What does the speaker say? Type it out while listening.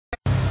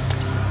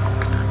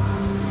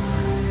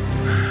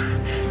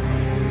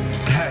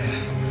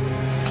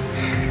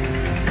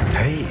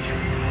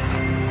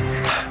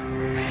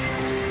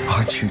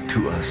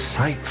into a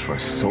sight for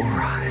sore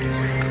eyes.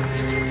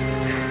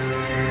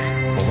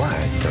 Well,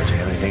 why? Don't you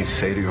have anything to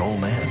say to your old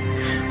man?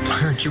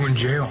 Why aren't you in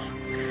jail?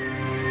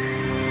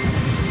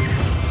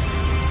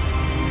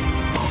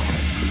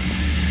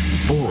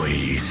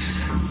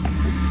 Boys,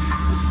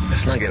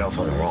 let's not get off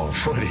on the wrong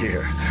foot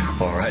here.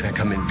 All right, I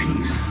come in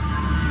peace.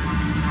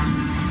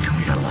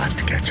 We got a lot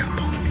to catch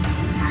up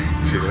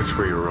on. See, that's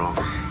where you're wrong.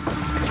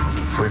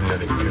 We have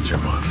nothing to catch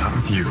up on. Not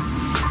with you.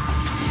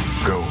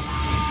 Go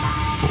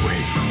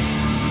away.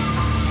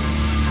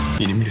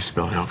 You need me to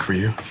spell it out for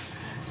you?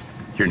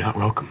 You're not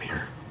welcome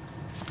here.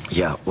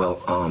 Yeah,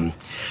 well,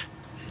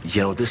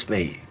 you know, this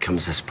may come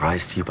as a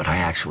surprise to you, but I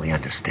actually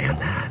understand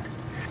that.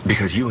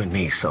 Because you and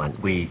me, son,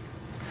 we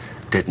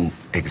didn't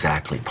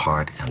exactly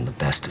part in the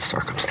best of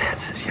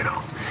circumstances, you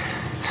know.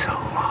 So,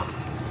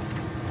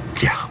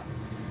 yeah.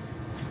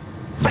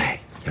 But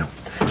hey, you know,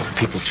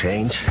 people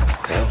change,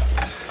 you know.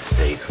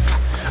 They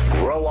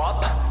grow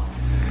up.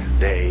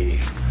 They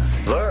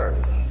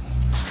learn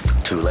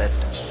to let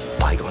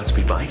bygones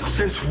be bygones.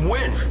 Since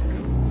when?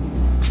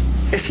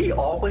 Is he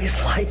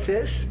always like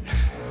this?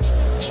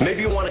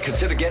 Maybe you want to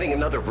consider getting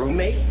another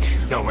roommate?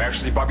 No,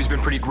 actually, Bobby's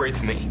been pretty great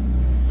to me.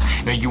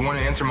 Now, you want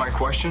to answer my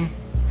question?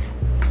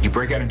 You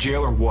break out of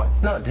jail or what?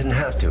 No, didn't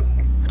have to.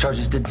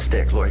 Charges didn't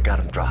stick. Lori got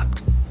him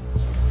dropped.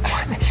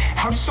 What?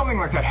 How does something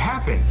like that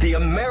happen? The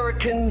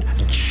American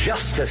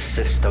justice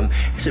system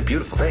is a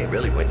beautiful thing,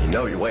 really, when you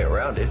know your way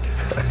around it.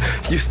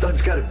 You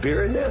studs got a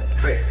beer in there?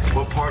 Hey,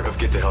 what part of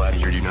get the hell out of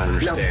here do you not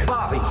understand?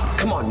 Now, Bobby,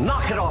 come on,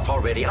 knock it off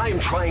already. I am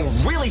trying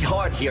really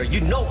hard here.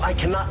 You know I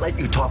cannot let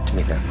you talk to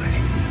me that way.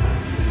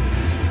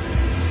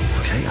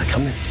 Okay, I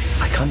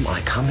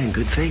come in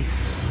good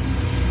faith.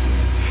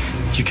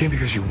 You came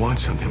because you want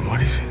something.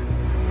 What is it?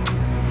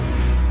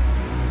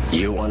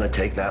 You want to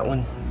take that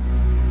one?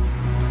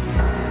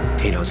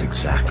 He knows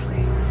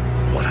exactly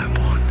what I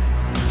want.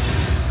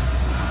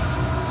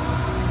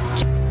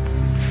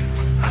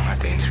 I don't have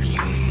to answer you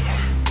anymore.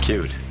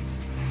 Cute.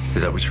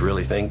 Is that what you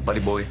really think, buddy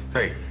boy?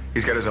 Hey,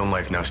 he's got his own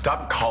life now.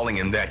 Stop calling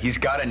him that. He's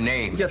got a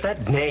name. Yeah,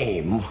 that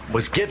name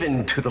was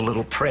given to the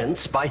little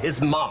prince by his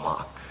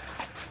mama.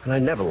 And I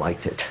never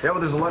liked it. Yeah,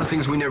 well, there's a lot of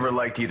things we never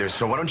liked either,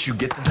 so why don't you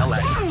get the hell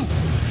out of here?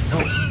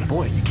 No,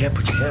 boy, you can't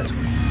put your hands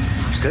on me.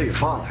 I'm still your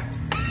father.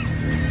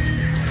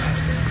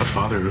 A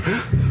father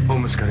who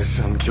almost got his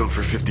son killed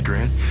for 50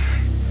 grand?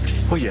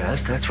 Well,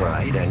 yes, that's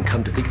right. And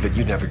come to think of it,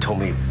 you never told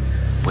me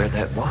where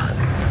that was.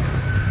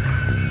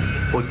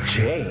 Well,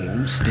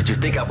 James, did you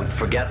think I would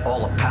forget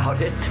all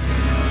about it?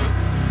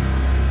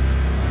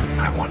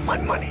 I want my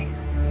money.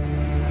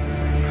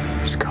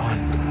 He's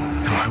gone.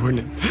 No, why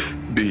wouldn't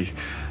it be?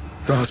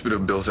 The hospital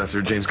bills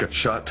after James got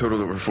shot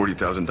totaled over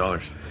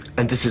 $40,000.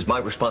 And this is my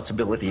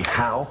responsibility.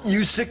 How?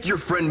 You sicked your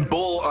friend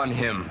Bull on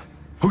him.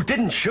 Who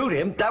didn't shoot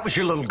him? That was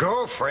your little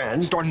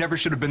girlfriend. Star never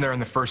should have been there in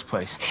the first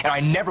place. And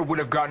I never would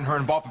have gotten her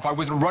involved if I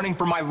wasn't running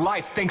for my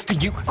life, thanks to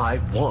you. I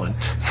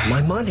want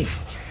my money.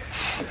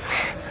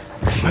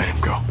 Let him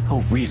go.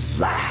 Oh,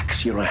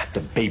 relax. You don't have to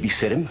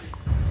babysit him.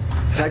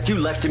 In fact, you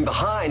left him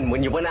behind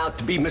when you went out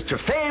to be Mr.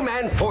 Fame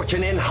and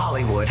Fortune in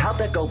Hollywood. How'd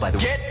that go, by the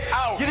way? Get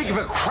out! You didn't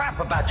give a crap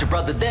about your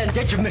brother then,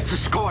 did you, Mr.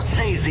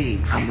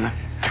 Scorsese? I'm gonna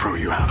throw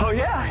you out. Oh,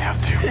 yeah? I have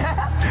to.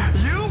 Yeah?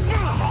 You?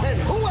 And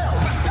who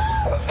else?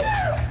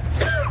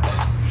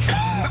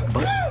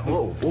 But,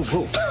 whoa.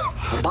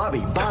 Bobby,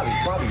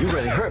 you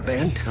really hurt,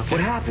 man. What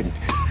happened?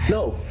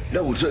 No,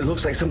 it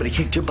looks like somebody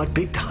kicked your butt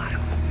big time.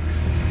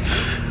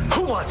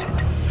 Who was it?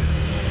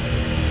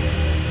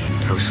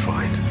 I was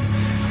fine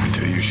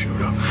until you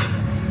showed up.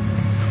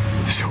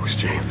 So was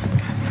James.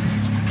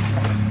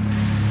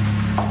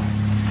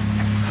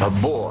 A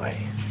boy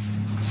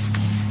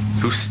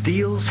who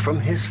steals from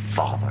his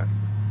father.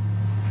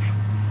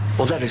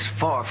 Well, that is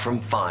far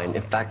from fine.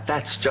 In fact,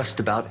 that's just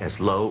about as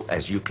low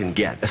as you can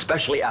get,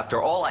 especially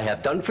after all I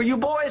have done for you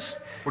boys.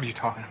 What are you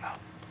talking about?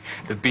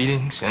 The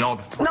beatings and all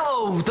the threats?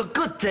 No, the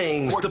good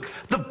things,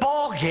 the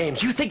ball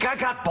games. You think I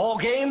got ball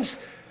games?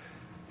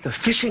 The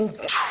fishing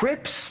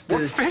trips?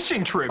 What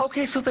fishing trips?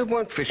 Okay, so they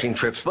weren't fishing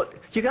trips, but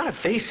you gotta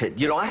face it.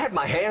 You know, I had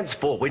my hands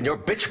full when your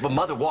bitch of a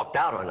mother walked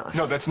out on us.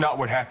 No, that's not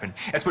what happened.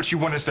 That's what you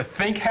want us to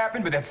think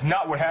happened, but that's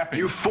not what happened.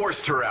 You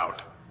forced her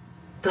out.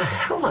 The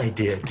hell I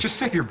did. Just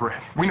save your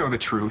breath. We know the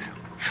truth.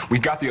 We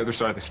got the other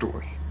side of the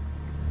story.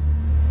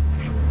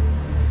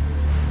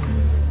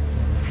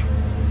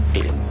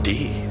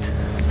 Indeed.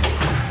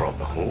 From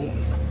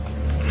whom?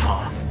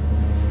 Mom.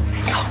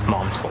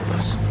 Mom told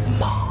us.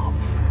 Mom.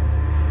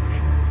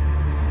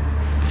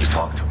 You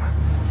talked to her.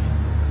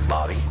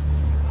 Bobby.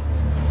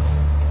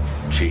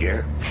 She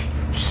here?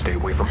 Stay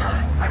away from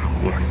her.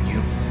 I'm warning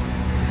you.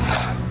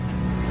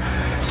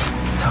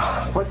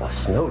 What a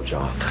snow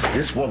job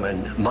this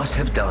woman must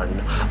have done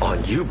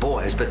on you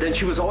boys, but then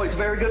she was always a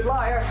very good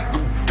liar.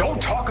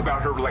 Don't talk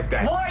about her like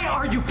that. Why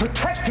are you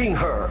protecting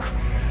her?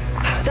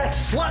 That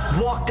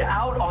slut walked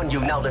out on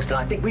you. Now listen,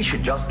 I think we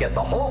should just get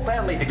the whole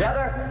family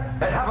together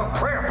and have a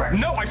prayer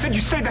breakfast. No, I said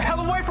you stay the hell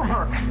away from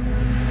her.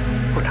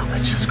 Well, now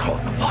let's just call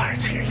it the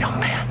wires here, young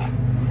man.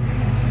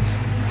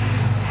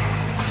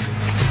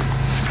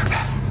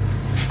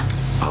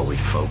 Are we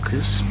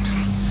focused?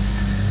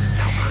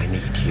 Now I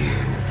need you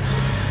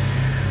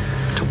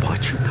to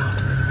watch your mouth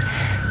with me.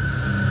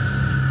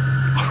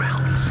 Or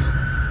else.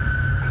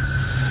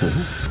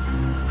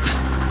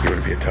 You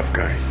want to be a tough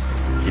guy?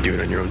 You do it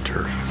on your own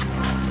turf.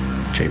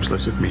 James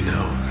lives with me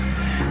now,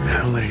 and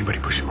I don't let anybody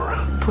push him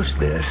around. Push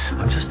this.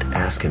 I'm just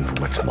asking for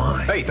what's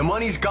mine. Hey, the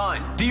money's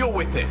gone. Deal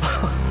with it.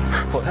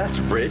 Well, that's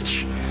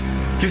rich.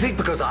 You think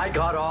because I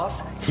got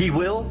off, he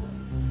will?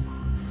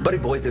 Buddy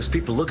boy, there's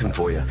people looking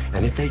for you.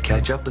 And if they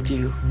catch up with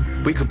you,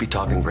 we could be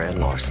talking grand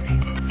larceny.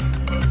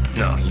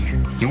 No,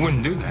 you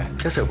wouldn't do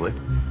that. Yes, I would.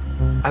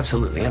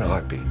 Absolutely, in a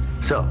heartbeat.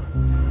 So,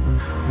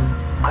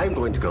 I'm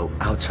going to go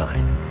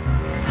outside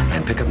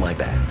and pick up my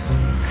bags.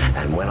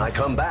 And when I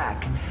come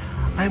back,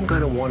 I'm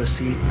going to want to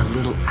see a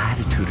little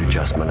attitude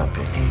adjustment up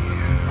in here.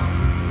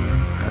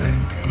 All right?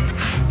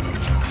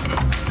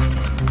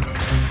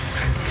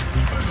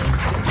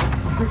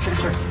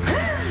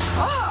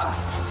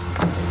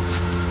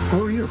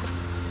 Who are you?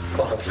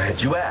 Well, I'm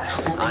glad you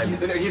asked.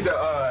 He's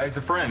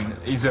a friend.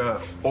 He's a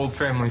old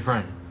family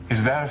friend.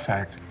 Is that a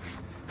fact?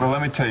 Well,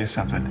 let me tell you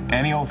something.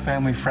 Any old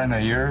family friend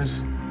of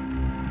yours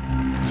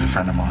is a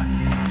friend of mine.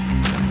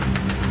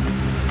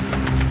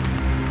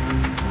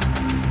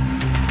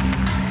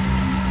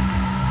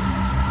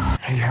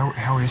 Hey,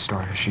 how is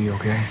Star? Is she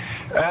okay?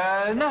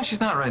 No, she's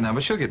not right now,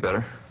 but she'll get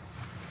better.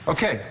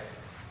 Okay.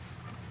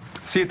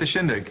 See you at the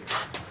shindig.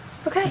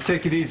 Okay.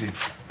 Take it easy.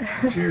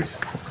 Cheers.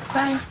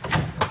 Bye.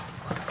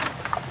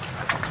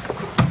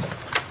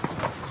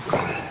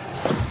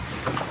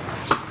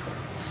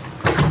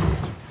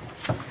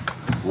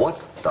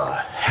 What the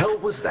hell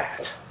was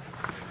that?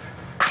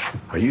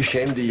 Are you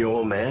ashamed of your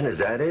old man? Is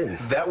that it?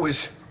 That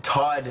was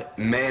Todd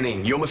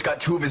Manning. You almost got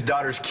 2 of his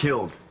daughters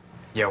killed.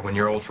 Yeah, when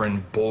your old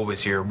friend Bull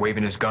was here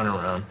waving his gun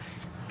around.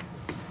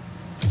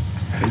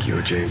 I think you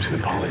owe James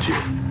an apology.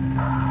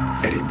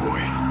 Eddie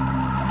boy.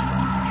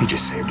 He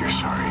just saved your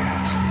sorry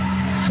ass.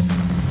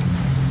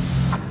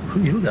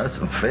 You got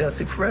some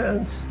fancy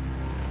friends.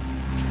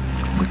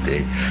 With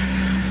their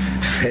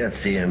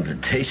fancy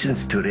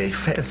invitations to their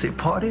fancy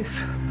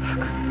parties.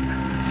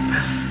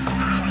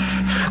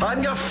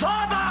 I'm your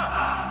father!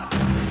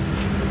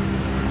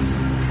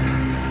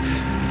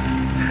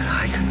 And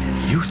I could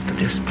get used to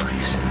this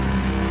place.